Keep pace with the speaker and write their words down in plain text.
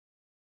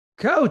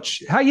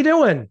Coach, how you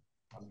doing?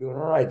 I'm doing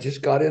all right.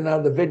 Just got in out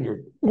of the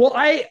vineyard. Well,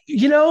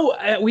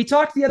 we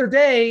talked the other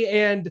day,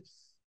 and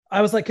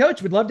I was like,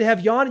 Coach, we'd love to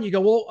have you on. And you go,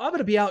 well, I'm going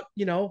to be out,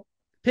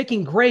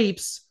 picking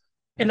grapes.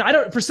 And I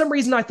don't, for some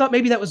reason, I thought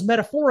maybe that was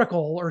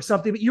metaphorical or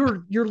something. But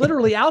you're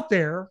literally out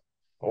there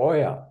Oh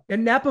yeah,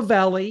 in Napa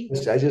Valley.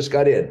 I just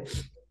got in.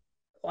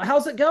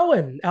 How's it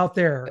going out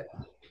there?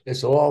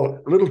 It's a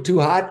little too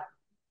hot,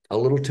 a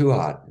little too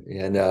hot,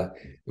 and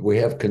we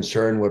have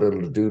concern what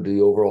it'll do to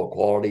the overall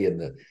quality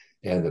and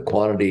the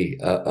quantity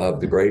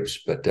of the grapes.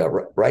 But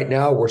right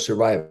now, we're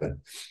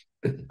surviving.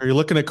 Are you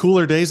looking at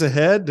cooler days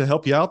ahead to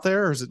help you out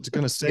there, or is it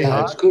going to stay Yeah,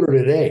 hot? it's cooler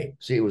today.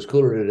 See, it was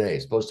cooler today.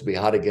 It's supposed to be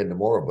hot again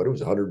tomorrow, but it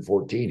was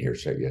 114 here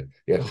so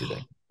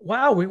yesterday.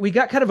 Wow, we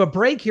got kind of a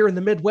break here in the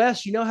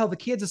Midwest. You know how the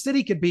Kansas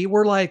City could be.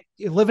 We're like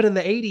living in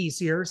the 80s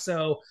here.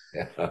 So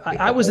Yeah,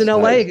 I was in that's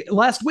LA nice.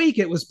 last week.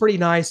 It was pretty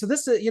nice. So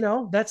this,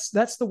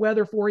 that's the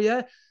weather for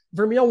you.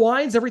 Vermeil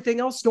wines,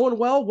 everything else going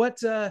well.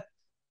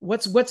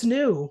 What's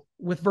new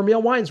with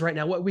Vermeil wines right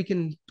now? What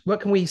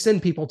can we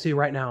send people to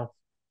right now?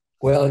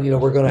 Well,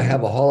 we're going to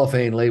have a Hall of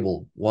Fame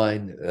label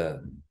wine.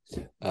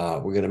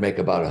 We're going to make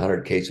about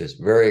 100 cases.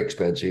 Very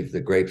expensive. The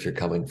grapes are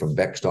coming from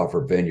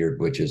Beckstoffer Vineyard,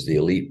 which is the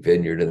elite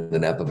vineyard in the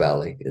Napa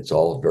Valley. It's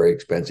all very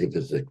expensive.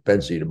 It's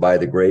expensive to buy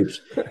the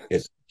grapes.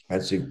 It's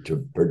expensive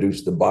to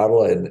produce the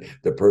bottle, and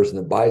the person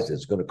that buys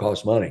it's going to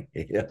cost money.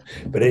 Yeah.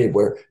 But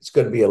anyway, it's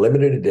going to be a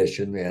limited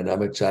edition, and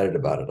I'm excited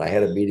about it. I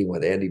had a meeting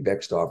with Andy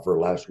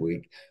Beckstoffer last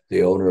week,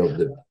 the owner of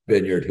the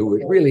vineyard,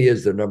 who really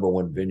is the number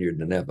one vineyard in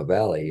the Napa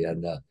Valley,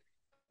 and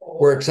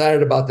we're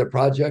excited about the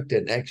project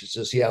and anxious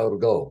to see how it'll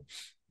go.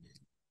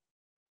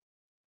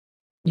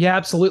 Yeah,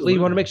 absolutely.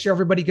 You want to make sure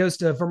everybody goes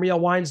to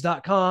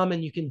vermeilwines.com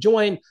and you can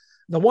join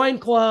the wine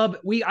club.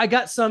 I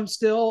got some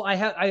still. I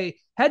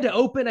had to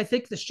open, I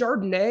think, the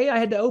Chardonnay.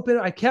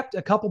 I kept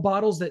a couple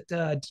bottles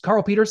that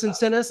Carl Peterson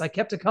sent us. I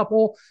kept a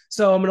couple.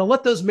 So I'm going to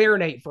let those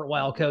marinate for a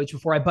while, Coach,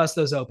 before I bust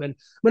those open.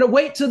 I'm going to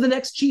wait till the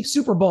next Chiefs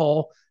Super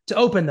Bowl to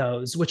open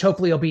those, which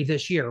hopefully will be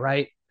this year,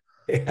 right?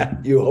 Yeah,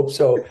 you hope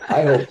so.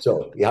 I hope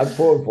so. Yeah, I'm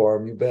pulling for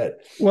him. You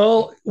bet.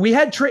 Well, we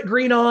had Trent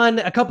Green on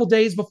a couple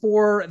days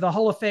before the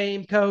Hall of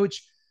Fame,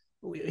 Coach.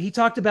 He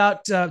talked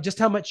about just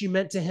how much you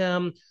meant to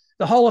him.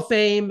 The Hall of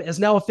Fame is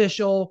now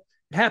official.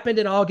 It happened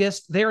in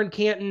August there in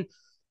Canton.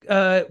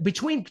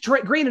 Between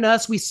Trent Green and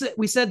us, we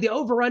said the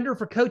over-under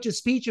for Coach's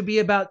speech would be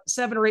about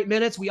 7 or 8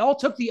 minutes. We all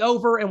took the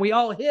over and we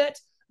all hit.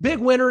 Big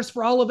winners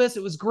for all of us.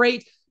 It was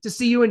great to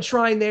see you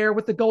enshrine there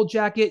with the gold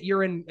jacket.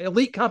 You're in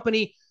elite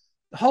company.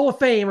 Hall of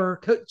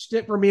Famer, Coach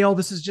Dick Vermeil.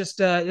 This is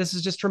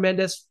just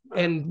tremendous.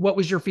 And what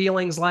was your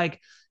feelings like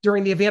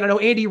during the event? I know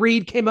Andy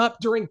Reid came up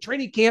during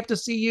training camp to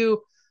see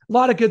you. A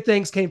lot of good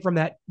things came from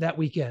that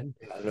weekend.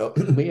 No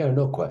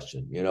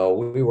question.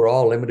 We were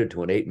all limited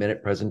to an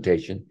 8-minute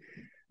presentation.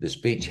 The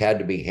speech had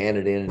to be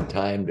handed in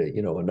time to,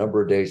 a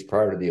number of days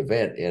prior to the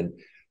event. And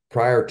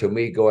prior to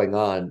me going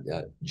on,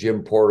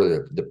 Jim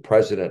Porter, the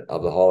president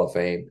of the Hall of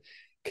Fame,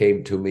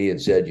 came to me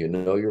and said,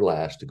 you're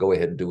last, to go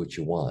ahead and do what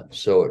you want.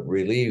 So it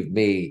relieved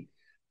me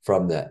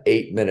from the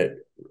 8-minute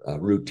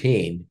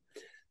routine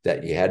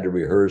that you had to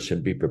rehearse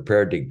and be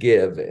prepared to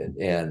give,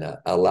 and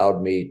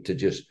allowed me to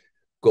just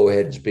go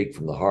ahead and speak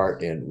from the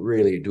heart and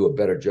really do a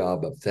better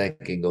job of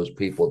thanking those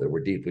people that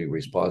were deeply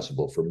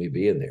responsible for me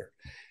being there.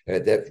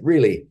 That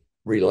really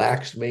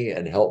relaxed me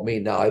and helped me.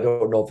 Now, I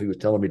don't know if he was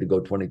telling me to go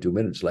 22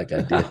 minutes like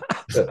I did,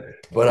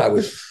 but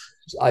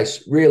I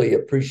really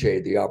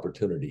appreciate the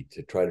opportunity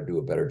to try to do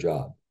a better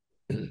job.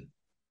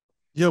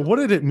 Yeah, what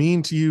did it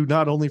mean to you,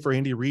 not only for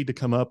Andy Reid to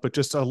come up, but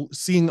just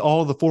seeing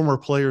all the former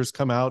players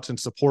come out and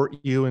support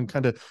you and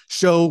kind of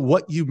show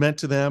what you meant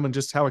to them and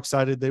just how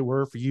excited they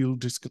were for you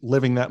just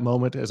living that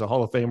moment as a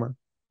Hall of Famer?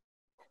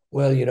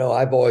 Well,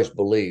 I've always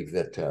believed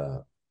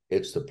that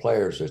it's the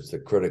players that's the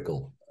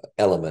critical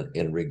element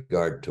in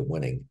regard to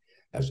winning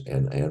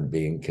and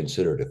being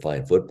considered a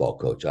fine football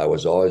coach. I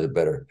was always a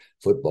better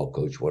football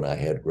coach when I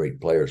had great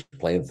players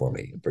playing for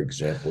me. For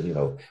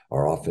example,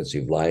 our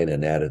offensive line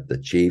and added the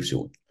Chiefs,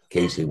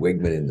 Casey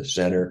Wigman in the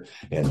center,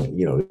 and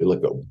you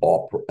look at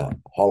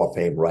Hall of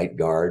Fame right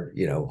guard,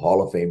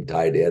 Hall of Fame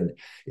tight end,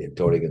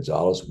 Tony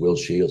Gonzalez, Will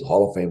Shields,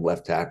 Hall of Fame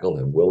left tackle,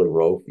 and Willie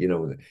Roaf,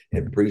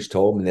 and Priest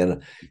Home, and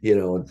then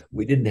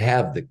we didn't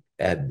have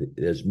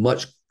as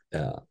much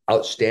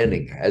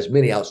as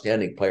many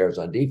outstanding players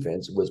on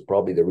defense. Was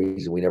probably the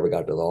reason we never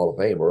got to the Hall of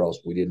Fame, or else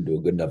we didn't do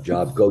a good enough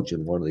job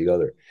coaching one or the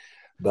other.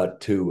 But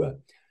to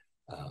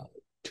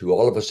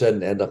all of a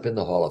sudden end up in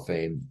the Hall of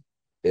Fame,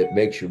 it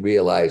makes you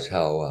realize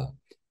how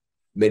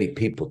many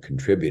people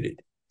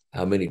contributed,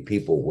 how many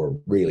people were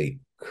really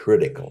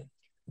critical,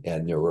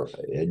 and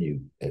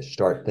you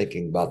start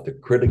thinking about the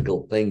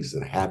critical things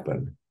that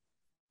happened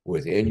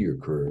within your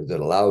career that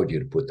allowed you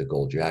to put the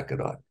gold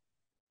jacket on.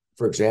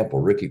 For example,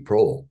 Ricky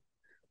Prohl.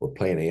 We're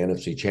playing an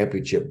NFC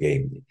Championship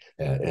game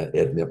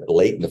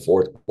late in the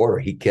fourth quarter.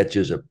 He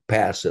catches a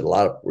pass that a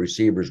lot of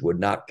receivers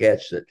would not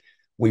catch, that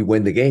we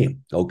win the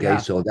game. Okay, Yeah.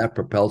 so that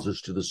propels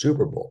us to the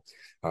Super Bowl.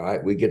 All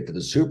right, we get to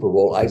the Super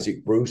Bowl.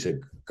 Isaac Bruce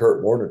and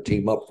Kurt Warner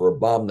team up for a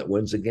bomb that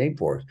wins the game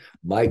for us.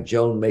 Mike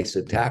Jones makes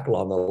a tackle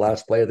on the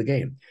last play of the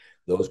game.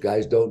 Those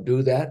guys don't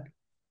do that.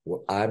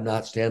 Well, I'm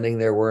not standing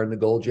there wearing the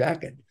gold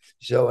jacket.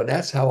 So, and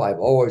that's how I've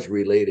always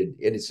related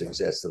any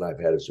success that I've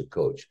had as a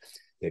coach.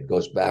 It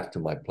goes back to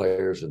my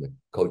players and the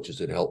coaches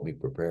that helped me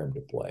prepare them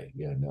to play.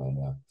 Yeah,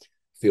 no,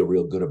 feel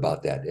real good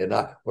about that. And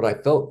what I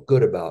felt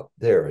good about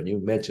there, and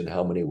you mentioned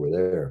how many were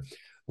there,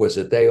 was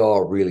that they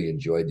all really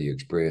enjoyed the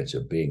experience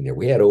of being there.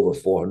 We had over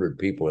 400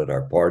 people at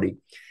our party.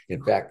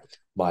 In fact,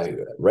 my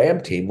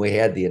Ram team, we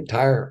had the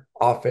entire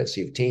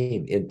offensive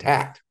team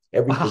intact.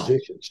 Every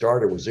position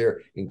starter was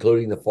there,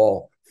 including the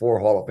four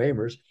Hall of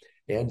Famers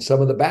and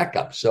some of the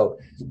backups. So,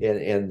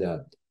 and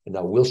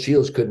now Will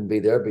Shields couldn't be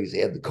there because he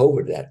had the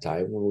COVID that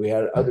time. When we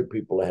had other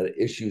people that had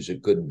issues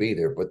that couldn't be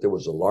there, but there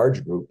was a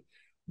large group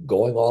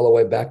going all the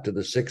way back to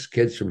the 6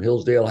 kids from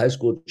Hillsdale High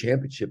School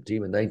championship team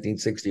in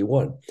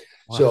 1961.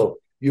 Wow. So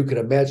you can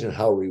imagine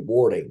how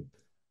rewarding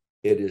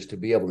it is to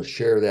be able to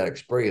share that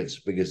experience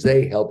because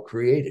they helped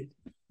create it.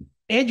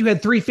 And you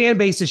had 3 fan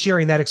bases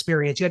sharing that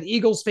experience. You had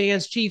Eagles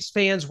fans, Chiefs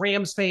fans,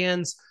 Rams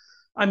fans.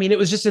 I mean, it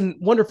was just a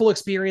wonderful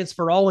experience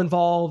for all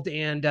involved.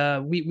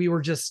 And we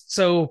were just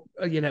so,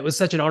 it was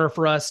such an honor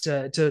for us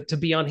to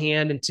be on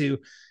hand and to,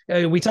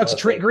 we talked to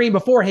Trent Green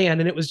beforehand,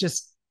 and it was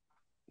just,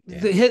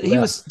 the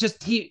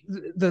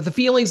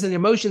feelings and the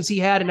emotions he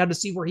had, and now to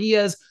see where he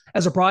is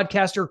as a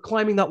broadcaster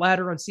climbing that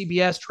ladder on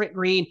CBS, Trent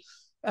Green,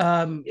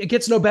 it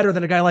gets no better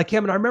than a guy like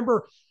him. And I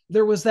remember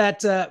there was that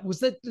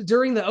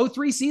during the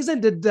 2003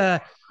 season,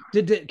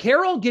 did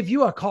Carroll give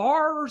you a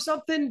car or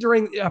something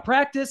during a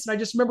practice? And I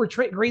just remember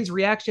Trent Green's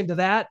reaction to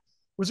that.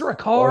 Was there a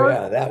car? Oh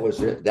yeah, that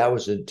was it. That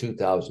was in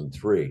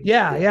 2003.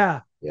 Yeah.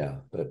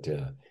 But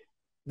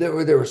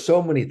there were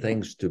so many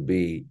things to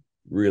be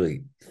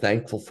really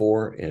thankful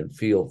for and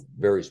feel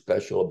very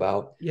special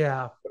about.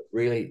 Yeah. But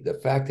really, the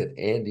fact that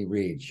Andy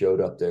Reid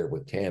showed up there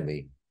with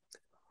Tammy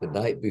the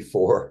night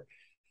before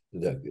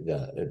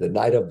the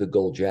night of the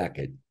gold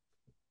jacket,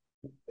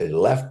 and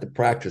left the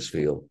practice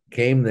field,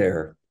 came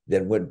there,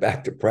 then went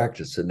back to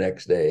practice the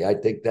next day. I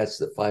think that's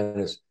the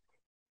finest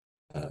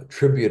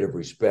tribute of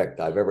respect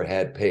I've ever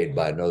had paid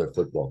by another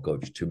football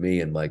coach to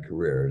me in my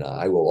career. And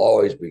I will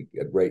always be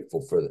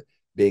grateful for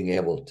being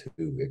able to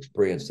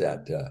experience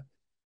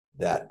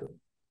that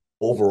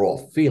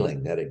overall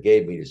feeling that it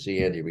gave me to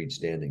see Andy Reid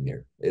standing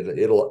there.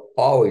 It'll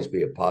always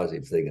be a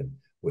positive thing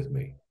with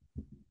me.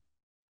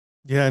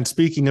 Yeah, and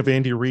speaking of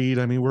Andy Reid,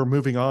 I mean, we're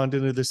moving on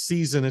into the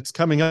season. It's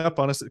coming up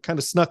on us. It kind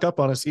of snuck up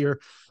on us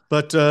here.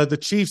 But the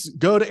Chiefs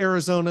go to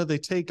Arizona. They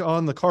take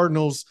on the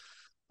Cardinals.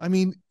 I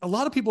mean, a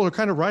lot of people are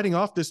kind of writing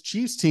off this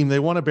Chiefs team. They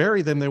want to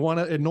bury them. They want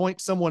to anoint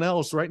someone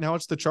else. Right now,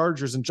 it's the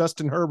Chargers and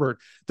Justin Herbert.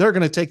 They're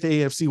going to take the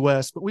AFC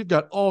West, but we've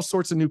got all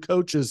sorts of new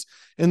coaches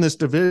in this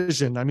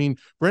division. I mean,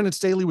 Brandon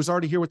Staley was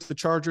already here with the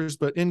Chargers,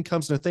 but in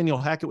comes Nathaniel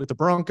Hackett with the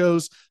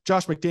Broncos,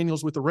 Josh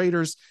McDaniels with the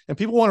Raiders, and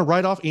people want to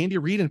write off Andy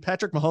Reid and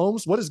Patrick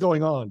Mahomes. What is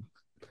going on?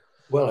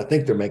 Well, I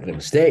think they're making a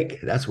mistake.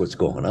 That's what's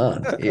going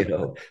on.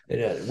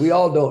 We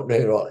all don't,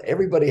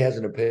 everybody has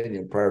an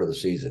opinion prior to the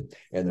season,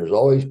 and there's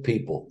always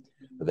people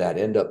that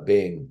end up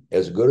being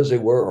as good as they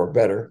were or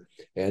better.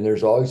 And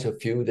there's always a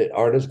few that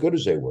aren't as good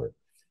as they were.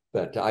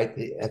 But I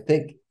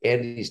think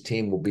Andy's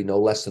team will be no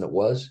less than it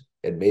was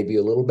and maybe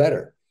a little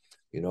better.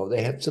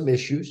 They had some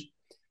issues,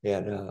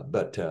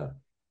 but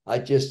I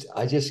just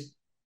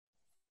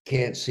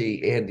can't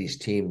see Andy's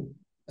team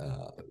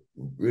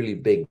really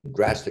being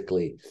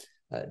drastically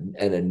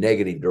in a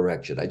negative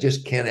direction. I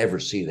just can't ever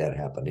see that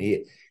happen.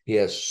 He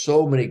has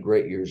so many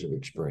great years of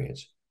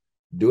experience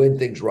doing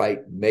things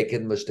right,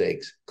 making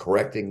mistakes,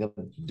 correcting them,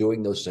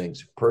 doing those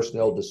things,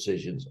 personnel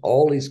decisions,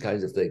 all these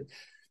kinds of things.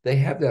 They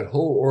have that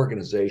whole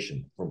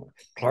organization from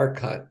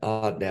Clark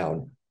on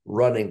down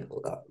running,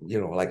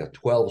 like a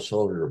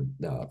 12-cylinder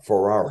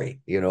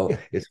Ferrari.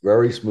 It's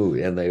very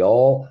smooth, and they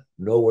all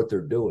know what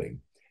they're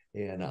doing.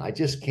 And I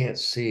just can't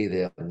see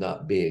them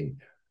not being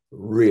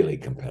really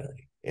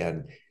competitive.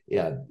 And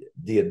yeah,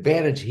 the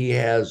advantage he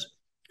has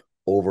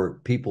over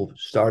people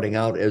starting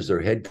out as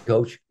their head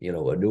coach, a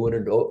new one,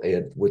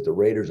 and with the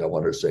Raiders, I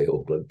want to say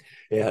Oakland,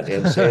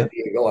 and San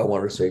Diego, I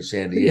want to say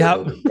San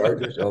Diego. The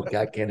Chargers, okay,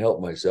 I can't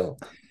help myself.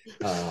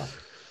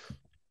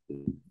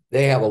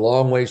 They have a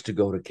long ways to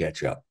go to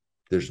catch up.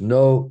 There's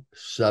no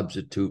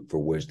substitute for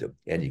wisdom,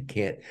 and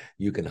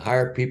you can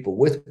hire people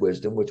with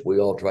wisdom, which we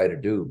all try to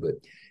do, but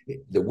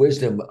the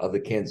wisdom of the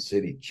Kansas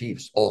City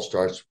Chiefs all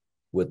starts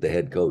with the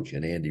head coach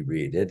and Andy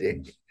Reid.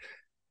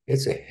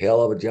 It's a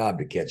hell of a job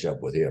to catch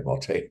up with him, I'll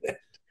tell you that.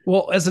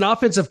 Well, as an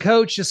offensive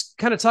coach, just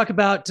kind of talk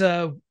about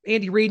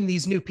Andy Reid and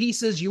these new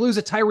pieces. You lose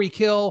a Tyreek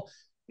Hill,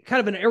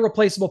 kind of an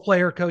irreplaceable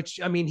player, Coach.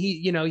 I mean,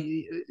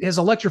 he as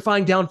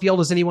electrifying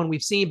downfield as anyone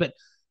we've seen, but,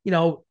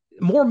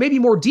 maybe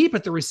more deep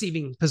at the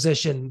receiving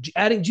position,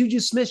 adding Juju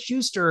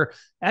Smith-Schuster,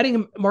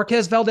 adding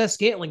Marquez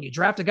Valdez-Scantling. You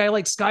draft a guy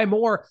like Sky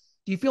Moore.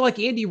 Do you feel like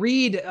Andy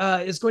Reid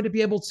is going to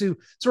be able to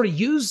sort of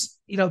use,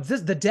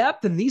 the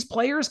depth and these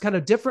players kind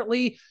of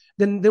differently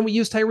than we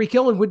use Tyreek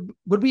Hill. And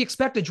would we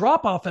expect a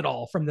drop off at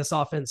all from this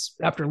offense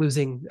after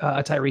losing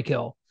a Tyreek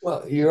Hill?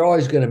 Well, you're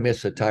always going to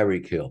miss a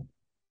Tyreek Hill.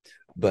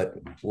 But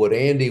what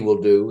Andy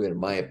will do, in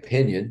my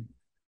opinion,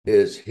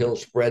 is he'll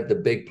spread the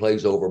big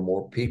plays over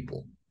more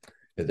people.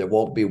 There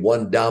won't be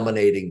one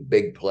dominating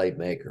big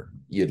playmaker.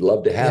 You'd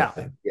love to have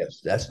him.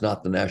 Yes, that's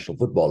not the National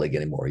Football League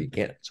anymore. You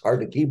can't. It's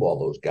hard to keep all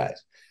those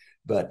guys.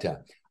 But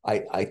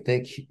I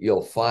think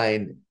you'll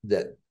find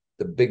that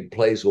the big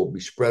plays will be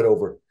spread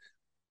over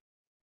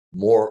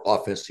more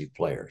offensive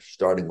players,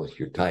 starting with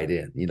your tight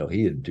end.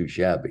 He isn't too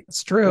shabby.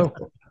 It's true.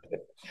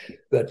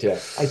 But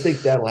I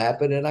think that'll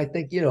happen. And I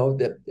think,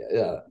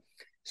 that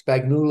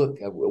Spagnuolo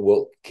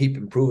will keep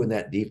improving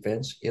that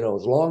defense. As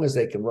long as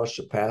they can rush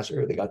the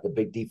passer, they got the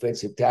big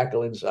defensive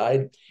tackle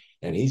inside,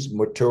 and he's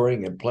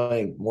maturing and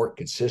playing more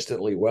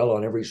consistently well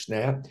on every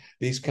snap.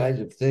 These kinds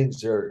of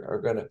things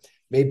are going to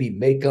maybe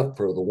make up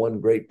for the one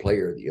great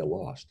player that you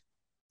lost.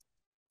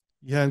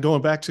 Yeah, and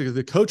going back to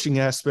the coaching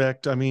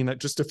aspect, I mean,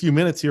 just a few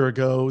minutes here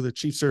ago, the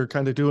Chiefs are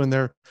kind of doing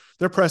their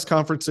press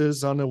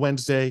conferences on a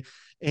Wednesday,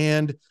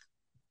 and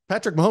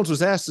Patrick Mahomes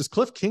was asked, does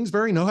Cliff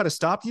Kingsbury know how to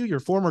stop you, your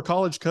former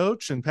college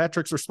coach? And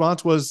Patrick's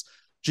response was,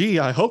 gee,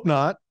 I hope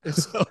not. And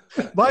so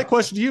my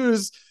question to you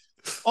is,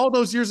 all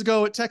those years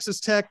ago at Texas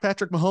Tech,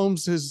 Patrick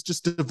Mahomes has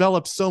just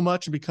developed so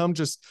much and become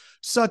just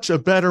such a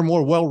better,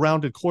 more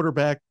well-rounded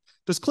quarterback.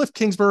 Does Cliff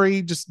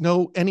Kingsbury just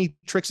know any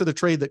tricks of the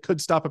trade that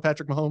could stop a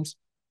Patrick Mahomes?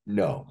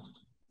 No,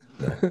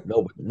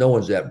 no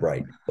one's that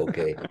bright.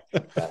 Okay.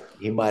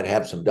 He might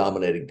have some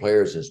dominating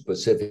players in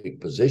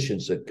specific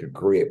positions that could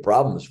create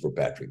problems for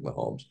Patrick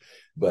Mahomes,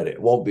 but it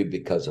won't be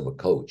because of a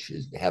coach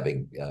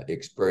having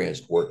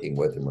experienced working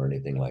with him or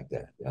anything like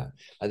that.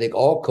 I think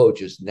all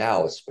coaches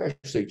now,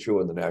 especially true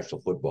in the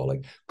National Football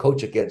League,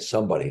 coach against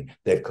somebody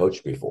they've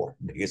coached before.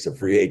 It's a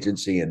free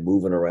agency and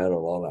moving around and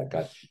all that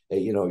kind.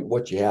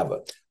 What you have, a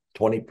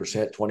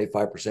 20%,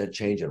 25%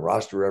 change in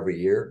roster every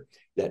year.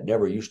 That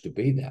never used to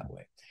be that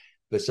way.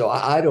 But so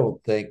I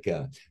don't think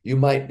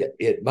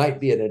it might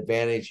be an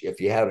advantage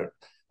if you had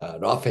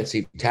an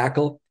offensive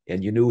tackle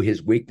and you knew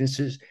his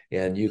weaknesses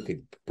and you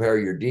could prepare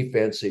your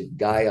defensive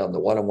guy on the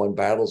one-on-one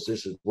battles.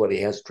 This is what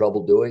he has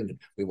trouble doing.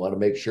 We want to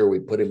make sure we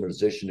put him in a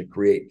position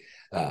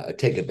to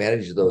take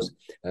advantage of those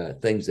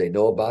things they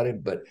know about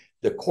him. But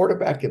the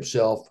quarterback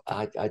himself,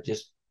 I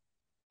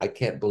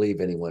can't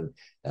believe anyone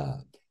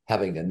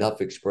having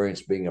enough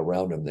experience being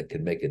around him that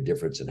can make a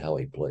difference in how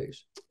he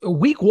plays.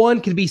 Week one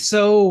could be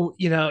so,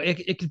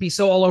 it could be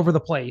so all over the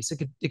place. It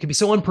could be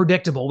so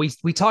unpredictable.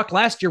 We talked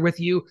last year with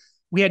you.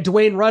 We had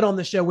Dwayne Rudd on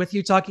the show with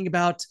you talking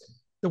about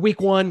the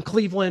week one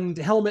Cleveland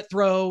helmet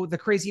throw, the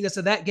craziness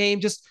of that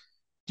game. Just,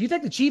 do you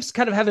think the Chiefs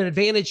kind of have an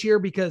advantage here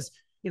because,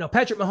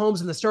 Patrick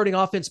Mahomes and the starting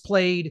offense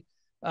played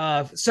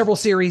several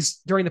series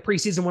during the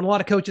preseason when a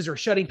lot of coaches are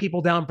shutting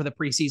people down for the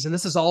preseason.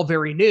 This is all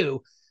very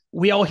new.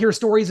 We all hear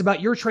stories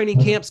about your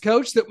training camps,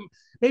 coach, that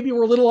maybe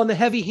were a little on the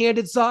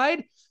heavy-handed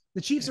side.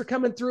 The Chiefs are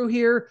coming through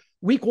here.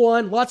 Week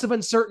one, lots of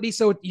uncertainty.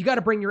 So you got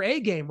to bring your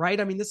A game,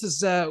 right? I mean, this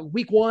is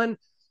week one.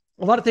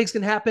 A lot of things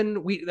can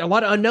happen. A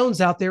lot of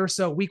unknowns out there.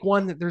 So week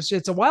one,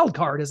 it's a wild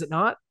card, is it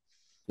not?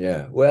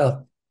 Yeah.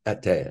 Well, I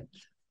tell you,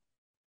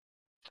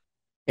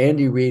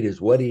 Andy Reid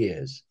is what he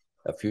is,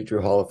 a future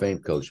Hall of Fame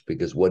coach,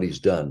 because what he's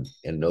done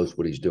and knows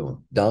what he's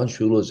doing. Don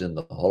Shula's in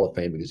the Hall of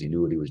Fame because he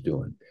knew what he was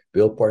doing.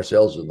 Bill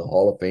Parcells in the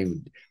Hall of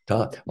Fame.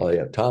 Tom,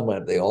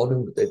 they all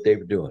knew what they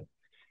were doing.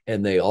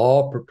 And they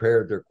all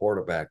prepared their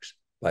quarterbacks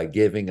by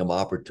giving them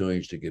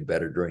opportunities to get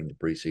better during the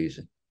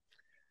preseason.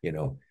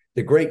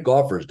 The great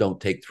golfers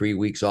don't take 3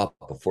 weeks off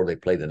before they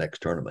play the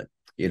next tournament.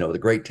 The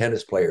great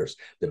tennis players,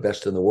 the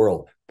best in the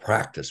world,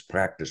 practice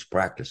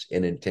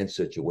in intense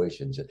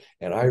situations.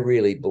 And I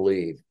really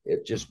believe,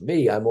 it's just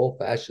me, I'm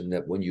old-fashioned,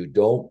 that when you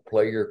don't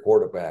play your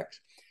quarterbacks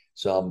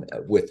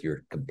with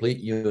your complete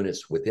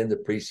units within the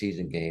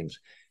preseason games,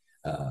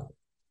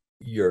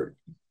 you're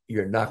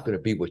not going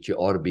to be what you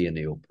ought to be in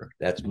the opener.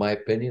 That's my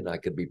opinion. I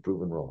could be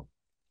proven wrong.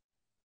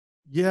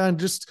 Yeah,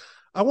 and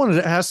I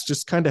wanted to ask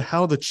just kind of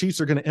how the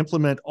Chiefs are going to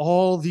implement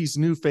all these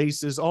new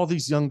faces, all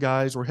these young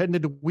guys. We're heading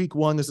into week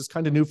one. This is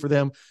kind of new for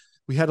them.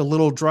 We had a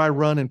little dry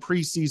run in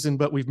preseason,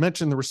 but we've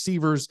mentioned the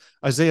receivers,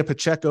 Isaiah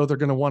Pacheco, they're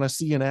going to want to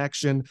see in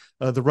action.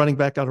 The running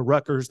back out of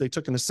Rutgers, they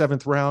took in the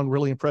 7th round,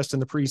 really impressed in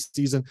the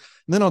preseason. And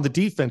then on the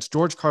defense,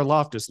 George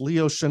Karlaftis,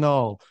 Leo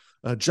Chenal,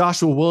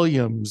 Joshua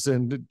Williams,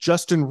 and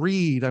Justin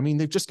Reed. I mean,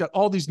 they've just got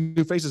all these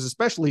new faces,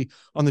 especially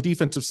on the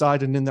defensive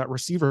side and in that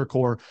receiver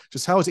core.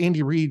 Just how is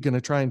Andy Reid going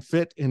to try and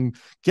fit and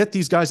get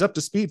these guys up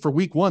to speed for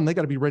week one? They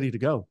got to be ready to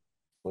go.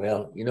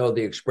 Well,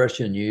 the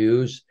expression you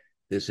use,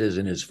 this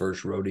isn't his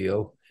first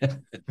rodeo.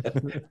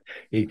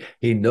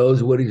 He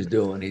knows what he's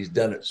doing. He's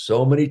done it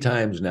so many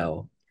times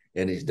now,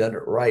 and he's done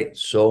it right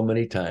so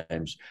many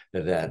times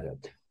that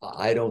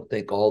I don't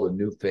think all the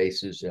new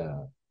faces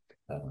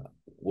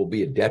will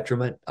be a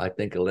detriment. I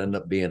think it'll end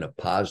up being a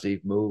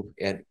positive move.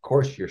 And of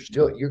course, you're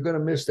going to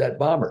miss that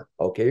bomber.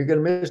 Okay, you're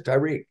going to miss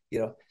Tyreek.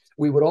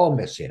 We would all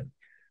miss him,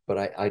 but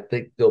I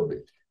think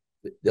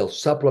they'll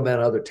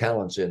supplement other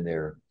talents in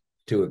there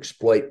to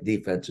exploit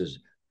defenses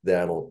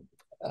that'll,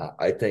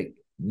 I think,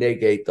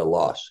 negate the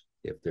loss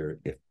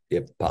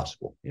if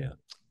possible. Yeah.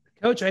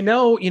 Coach, I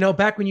know,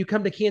 back when you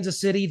come to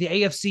Kansas City, the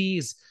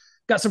AFC's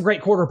got some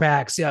great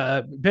quarterbacks.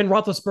 Ben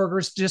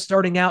Roethlisberger's just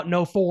starting out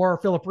in 04.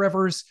 Phillip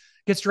Rivers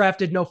gets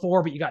drafted in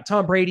 04, but you got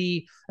Tom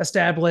Brady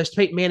established,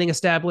 Peyton Manning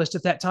established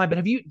at that time.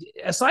 But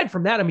aside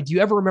from that, I mean, do you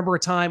ever remember a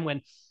time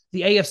when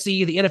the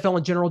AFC, the NFL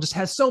in general, just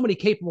has so many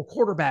capable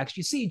quarterbacks?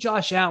 You see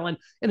Josh Allen,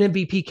 an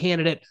MVP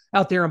candidate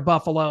out there in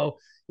Buffalo.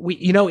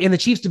 In the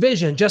Chiefs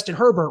division, Justin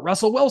Herbert,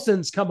 Russell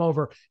Wilson's come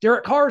over.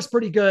 Derek Carr's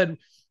pretty good,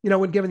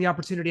 when given the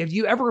opportunity. Do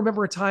you ever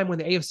remember a time when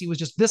the AFC was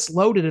just this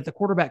loaded at the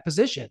quarterback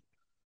position?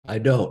 I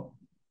don't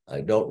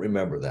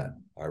remember that.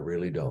 I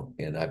really don't.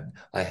 And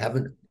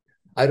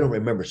I don't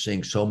remember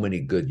seeing so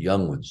many good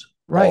young ones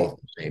all at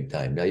the same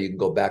time. Now you can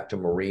go back to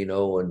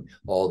Marino and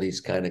all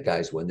these kind of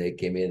guys when they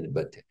came in,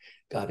 but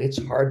God,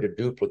 it's hard to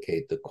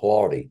duplicate the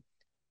quality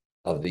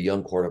of the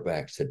young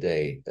quarterbacks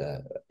today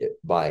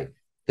by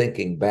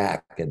thinking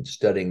back and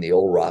studying the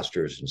old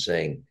rosters and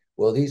saying,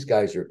 well, these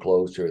guys are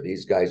close or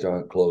these guys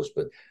aren't close.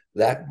 But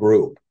that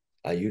group,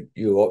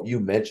 you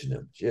mentioned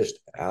them, just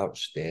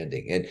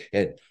outstanding.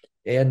 And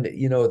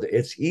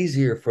it's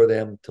easier for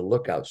them to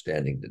look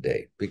outstanding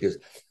today because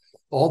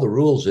all the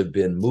rules have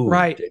been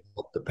moved to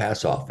help the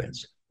pass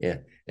offense. Yeah.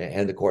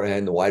 And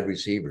the wide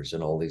receivers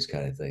and all these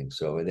kind of things.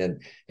 So,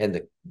 and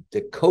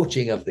the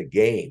coaching of the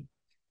game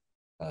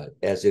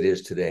as it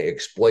is today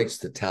exploits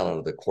the talent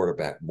of the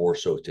quarterback more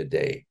so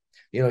today.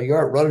 You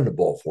aren't running the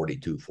ball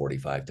 42,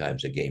 45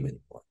 times a game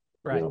anymore.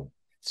 Right.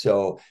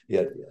 So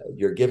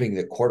you're giving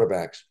the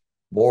quarterbacks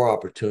more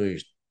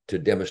opportunities to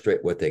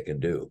demonstrate what they can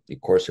do.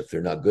 Of course, if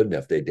they're not good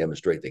enough, they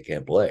demonstrate they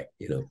can't play,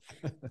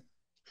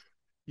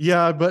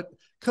 Yeah, but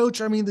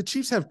Coach, I mean, the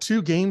Chiefs have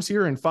 2 games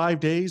here in 5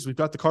 days. We've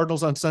got the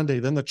Cardinals on Sunday,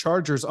 then the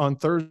Chargers on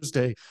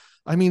Thursday.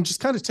 I mean, just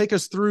kind of take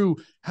us through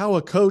how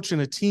a coach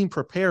and a team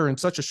prepare in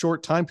such a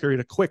short time period,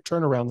 a quick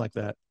turnaround like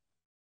that.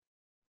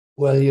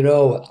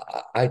 Well,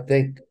 I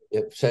think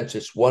since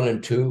it's 1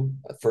 and 2,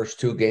 the first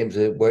 2 games,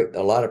 a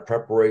lot of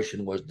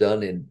preparation was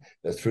done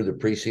through the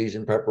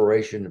preseason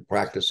preparation and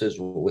practices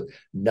with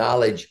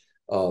knowledge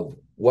of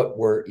what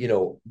we're,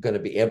 going to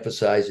be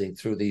emphasizing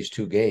through these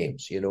 2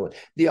 games.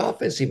 The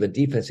offensive and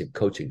defensive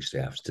coaching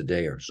staffs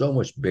today are so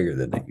much bigger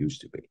than they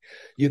used to be.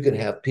 You can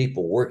have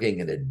people working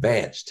in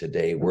advance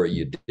today where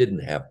you didn't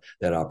have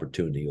that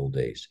opportunity old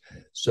days.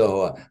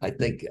 So I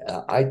think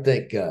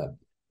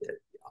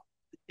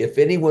if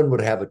anyone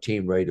would have a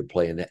team ready to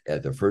play in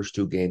the first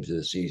 2 games of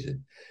the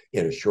season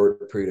in a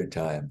short period of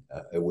time,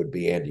 it would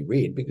be Andy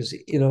Reid because,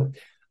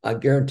 I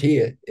guarantee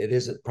you it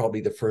isn't probably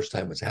the first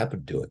time it's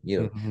happened to it,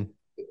 Mm-hmm.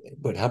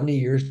 But how many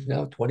years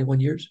now? 21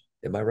 years?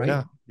 Am I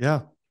right?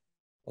 Yeah.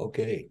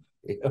 Okay.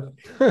 You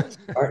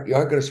aren't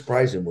going to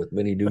surprise him with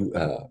many new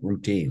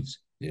routines.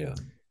 Yeah.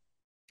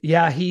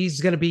 Yeah,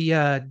 he's going to be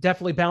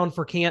definitely bound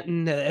for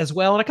Canton as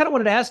well. And I kind of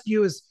wanted to ask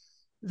you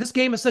this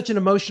game is such an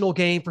emotional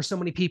game for so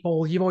many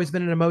people. You've always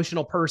been an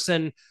emotional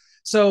person.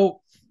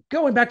 So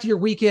going back to your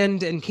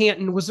weekend in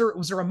Canton, was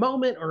there a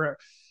moment or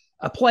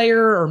a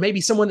player or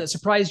maybe someone that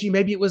surprised you?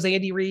 Maybe it was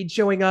Andy Reid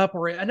showing up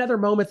or another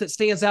moment that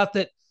stands out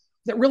that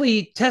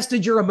really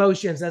tested your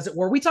emotions, as it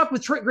were. We talked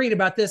with Trent Green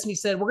about this, and he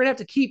said, we're going to have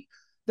to keep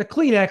the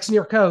Kleenex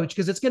near coach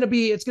because it's going to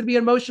be an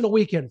emotional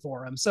weekend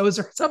for him. So is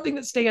there something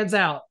that stands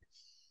out?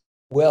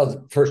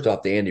 Well, first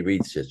off, the Andy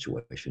Reid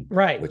situation,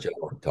 right, which I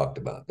already talked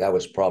about, that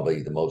was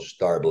probably the most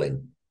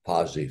startling,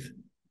 positive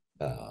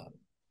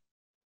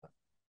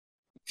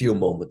few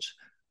moments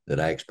that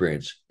I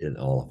experienced in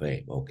the Hall of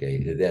Fame. Okay,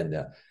 and then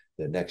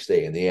the next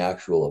day in the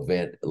actual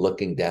event,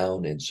 looking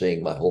down and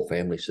seeing my whole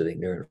family sitting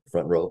there in the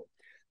front row.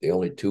 The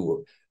only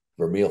 2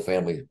 Vermeil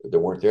family that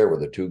weren't there were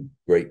the 2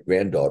 great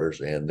granddaughters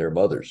and their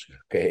mothers.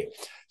 Okay,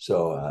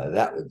 so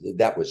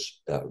that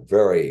was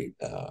very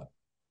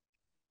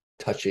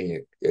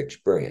touching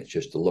experience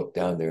just to look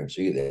down there and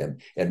see them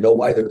and know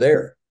why they're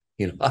there.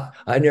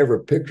 I never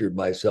pictured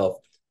myself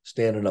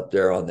standing up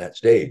there on that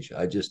stage.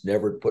 I just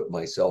never put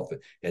myself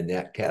in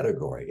that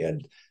category.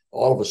 And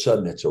all of a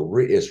sudden, it's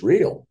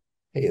real.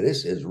 Hey,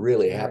 this is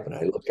really happening.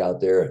 I look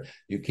out there.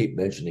 You keep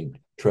mentioning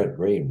Trent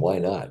Green. Why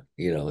not?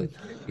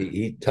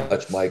 He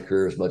touched my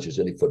career as much as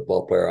any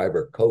football player I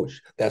ever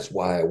coached. That's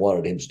why I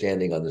wanted him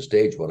standing on the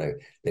stage when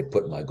they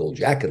put my gold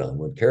jacket on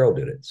when Carroll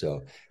did it.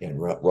 So,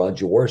 and Ron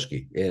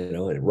Jaworski, and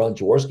Ron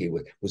Jaworski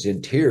was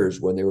in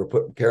tears when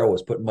Carroll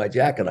was putting my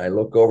jacket. I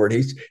look over and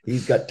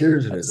he's got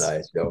tears in his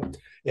eyes.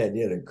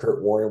 And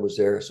Kurt Warner was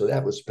there, so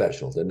that was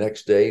special. The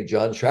next day,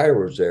 John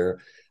Shire was there.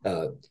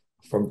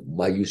 From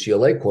my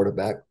UCLA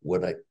quarterback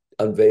when I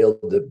unveiled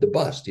the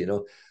bust,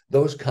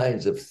 those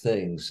kinds of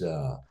things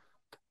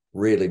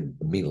really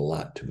mean a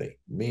lot to me.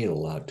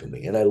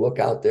 And I look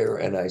out there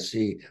and I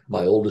see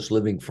my oldest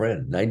living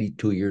friend,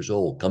 92 years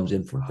old, comes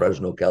in from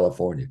Fresno,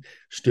 California,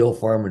 still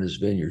farming his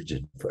vineyards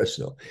in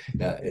Fresno.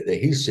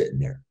 He's sitting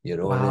there,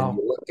 wow. And then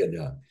you look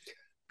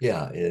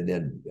and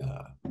then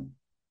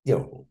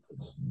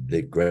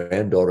the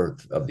granddaughter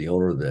of the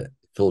owner of the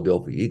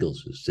Philadelphia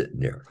Eagles is sitting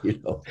there,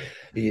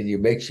 It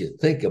makes you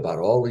think about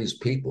all these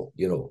people,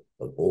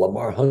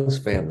 Lamar Hunt's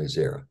family's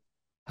there.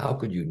 How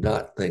could you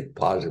not think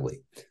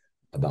positively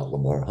about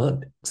Lamar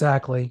Hunt?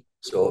 Exactly.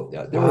 So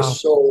there were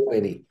so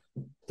many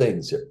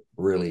things that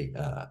really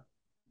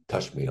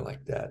touched me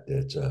like that.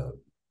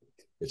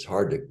 It's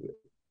hard to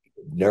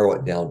narrow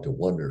it down to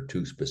one or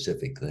two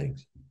specific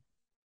things.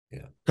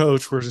 Yeah.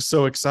 Coach, we're just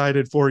so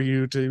excited for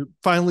you to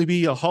finally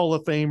be a Hall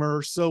of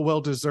Famer, so well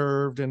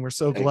deserved. And we're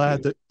so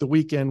glad that the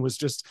weekend was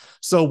just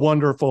so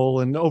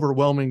wonderful and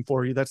overwhelming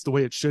for you. That's the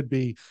way it should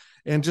be.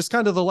 And just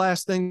kind of the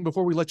last thing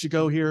before we let you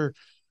go here,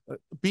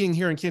 being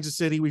here in Kansas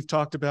City, we've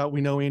talked about, we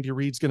know Andy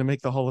Reid's going to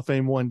make the Hall of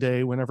Fame one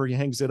day whenever he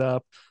hangs it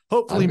up.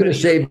 Hopefully, I'm going to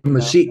save him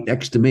a seat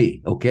next to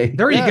me. Okay.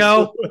 There you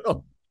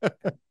go.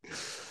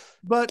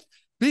 But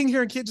being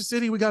here in Kansas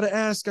City, we got to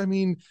ask, I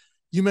mean,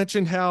 you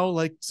mentioned how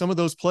like some of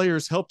those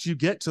players helped you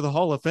get to the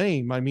Hall of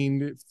Fame. I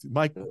mean, if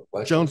Mike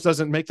Jones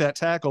doesn't make that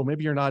tackle,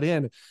 maybe you're not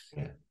in.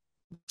 Yeah.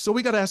 So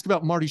we got to ask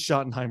about Marty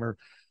Schottenheimer.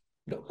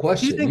 No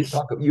question.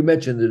 You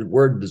mentioned the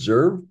word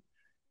deserve.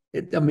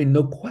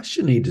 No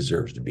question he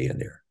deserves to be in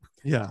there.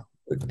 Yeah.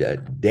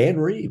 Dan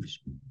Reeves,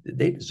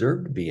 they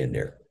deserve to be in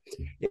there.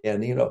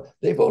 And,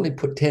 they've only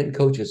put 10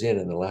 coaches in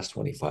the last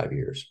 25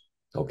 years.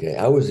 Okay.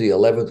 I was the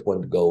 11th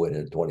one to go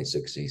in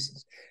 26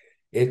 seasons.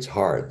 It's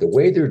hard. The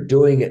way they're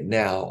doing it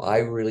now, I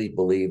really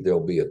believe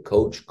there'll be a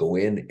coach go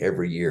in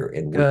every year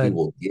and we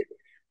will get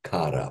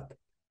caught up.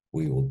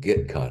 We will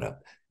get caught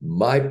up.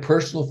 My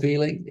personal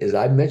feeling is,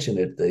 I mentioned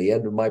it at the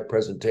end of my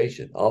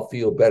presentation, I'll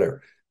feel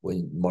better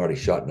when Marty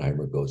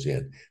Schottenheimer goes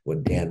in,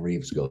 when Dan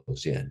Reeves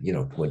goes in,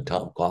 when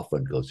Tom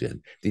Coughlin goes in,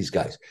 these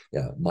guys,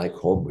 Mike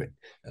Holmgren,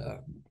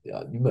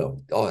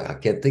 I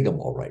can't think of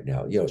them all right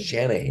now,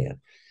 Shanahan.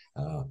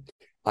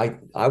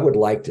 I would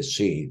like to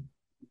see,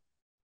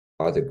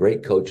 are the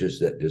great coaches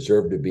that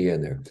deserve to be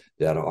in there,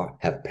 that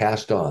have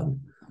passed on,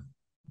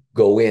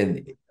 go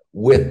in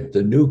with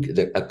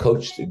a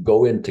coach to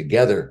go in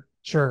together.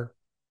 Sure.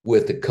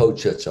 With the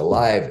coach that's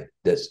alive.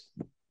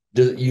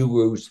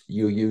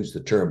 You use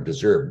the term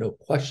deserve. No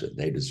question,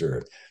 they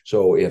deserve.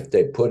 So if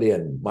they put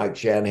in Mike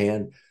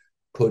Shanahan,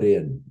 put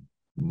in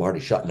Marty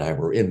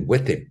Schottenheimer in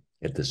with him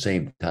at the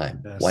same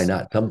time. Yes. Why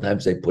not?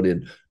 Sometimes they put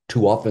in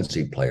 2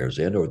 offensive players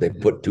in, or they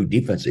put 2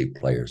 defensive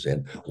players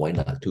in. Why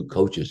not 2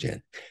 coaches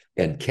in?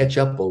 And catch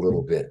up a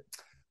little bit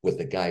with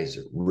the guys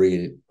that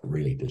really,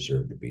 really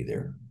deserve to be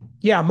there.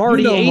 Yeah,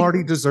 Marty.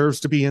 Marty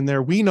deserves to be in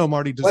there. We know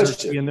Marty deserves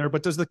to be in there.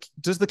 But does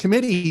the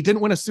committee? He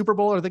didn't win a Super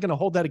Bowl. Are they going to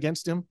hold that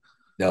against him?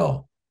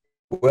 No.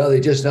 Well, they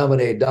just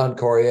nominated Don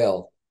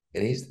Coryell,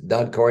 and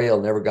Don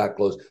Coryell never got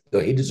close, though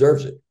he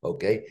deserves it.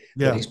 Okay,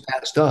 yeah. But he's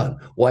passed on.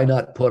 Why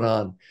not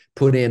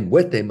put in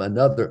with him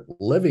another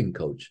living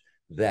coach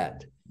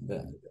that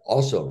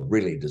also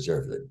really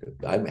deserves it?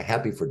 I'm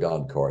happy for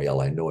Don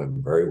Coryell. I know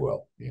him very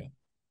well. Yeah.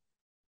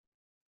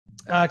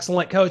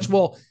 Excellent, Coach.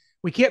 Well,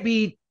 we can't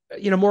be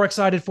more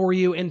excited for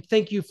you, and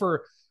thank you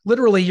for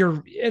literally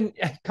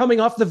coming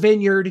off the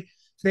vineyard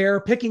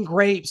there, picking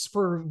grapes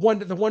for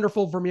the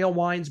wonderful Vermeil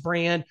Wines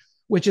brand,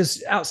 which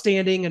is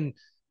outstanding, and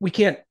we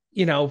can't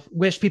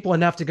wish people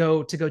enough to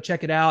go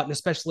check it out, and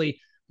especially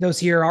those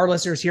here, our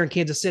listeners here in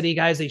Kansas City,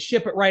 guys. They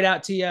ship it right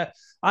out to you.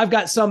 I've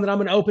got some that I'm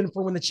going to open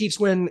for when the Chiefs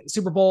win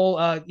Super Bowl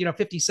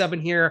 57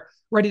 here,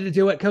 ready to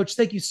do it. Coach,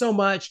 thank you so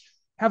much.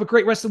 Have a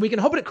great rest of the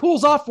weekend. Hoping it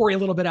cools off for you a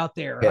little bit out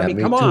there. Yeah,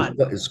 come on.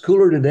 It's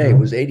cooler today. It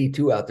was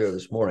 82 out there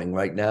this morning.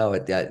 Right now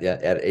at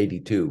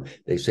 82.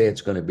 They say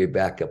it's going to be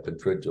back up in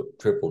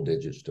triple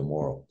digits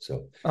tomorrow.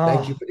 So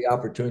thank you for the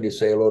opportunity to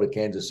say hello to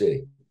Kansas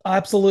City.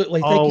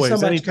 Absolutely. Thank you so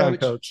much,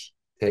 Coach.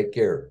 Take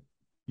care.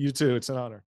 You too. It's an honor.